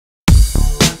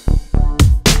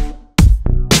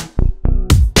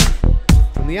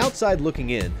the outside looking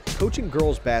in, coaching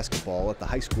girls basketball at the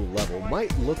high school level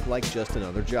might look like just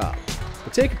another job.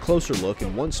 But take a closer look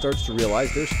and one starts to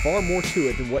realize there's far more to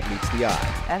it than what meets the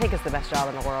eye. I think it's the best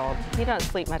job in the world. You don't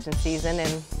sleep much in season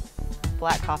and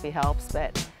black coffee helps,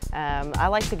 but I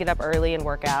like to get up early and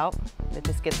work out. It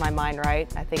just gets my mind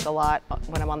right. I think a lot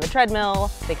when I'm on the treadmill,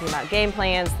 thinking about game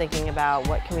plans, thinking about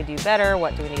what can we do better,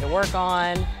 what do we need to work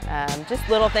on. Just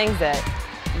little things that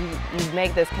you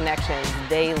make those connections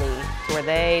daily to where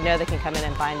they know they can come in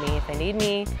and find me if they need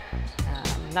me.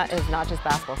 It's not just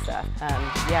basketball stuff.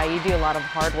 Yeah, you do a lot of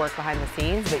hard work behind the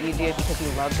scenes, but you do it because you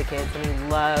love the kids and you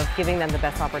love giving them the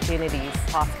best opportunities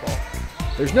possible.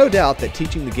 There's no doubt that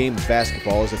teaching the game of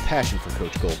basketball is a passion for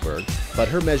Coach Goldberg, but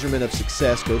her measurement of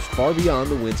success goes far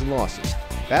beyond the wins and losses.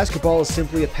 Basketball is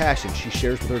simply a passion she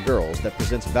shares with her girls that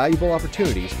presents valuable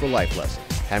opportunities for life lessons.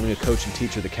 Having a coach and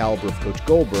teacher the caliber of Coach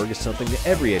Goldberg is something that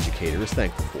every educator is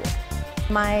thankful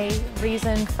for. My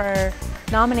reason for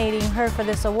nominating her for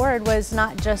this award was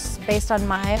not just based on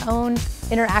my own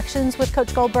interactions with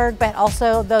Coach Goldberg, but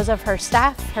also those of her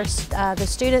staff, the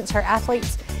students, her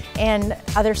athletes, and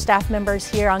other staff members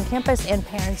here on campus and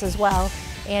parents as well.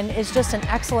 And is just an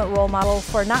excellent role model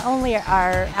for not only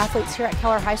our athletes here at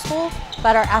Keller High School,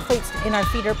 but our athletes in our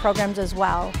feeder programs as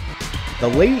well. The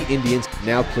Lady Indians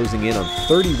now closing in on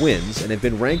 30 wins and have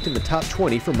been ranked in the top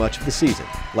 20 for much of the season.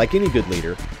 Like any good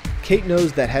leader, Kate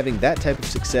knows that having that type of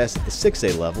success at the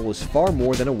 6A level is far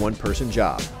more than a one-person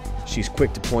job. She's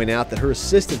quick to point out that her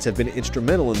assistants have been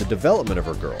instrumental in the development of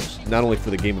her girls, not only for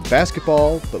the game of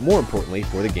basketball, but more importantly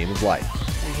for the game of life.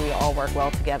 We all work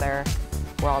well together.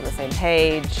 We're all on the same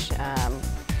page.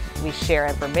 We share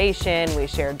information, we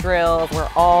share drills. We're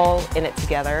all in it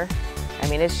together. I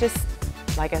mean, it's just,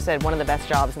 like I said, one of the best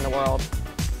jobs in the world.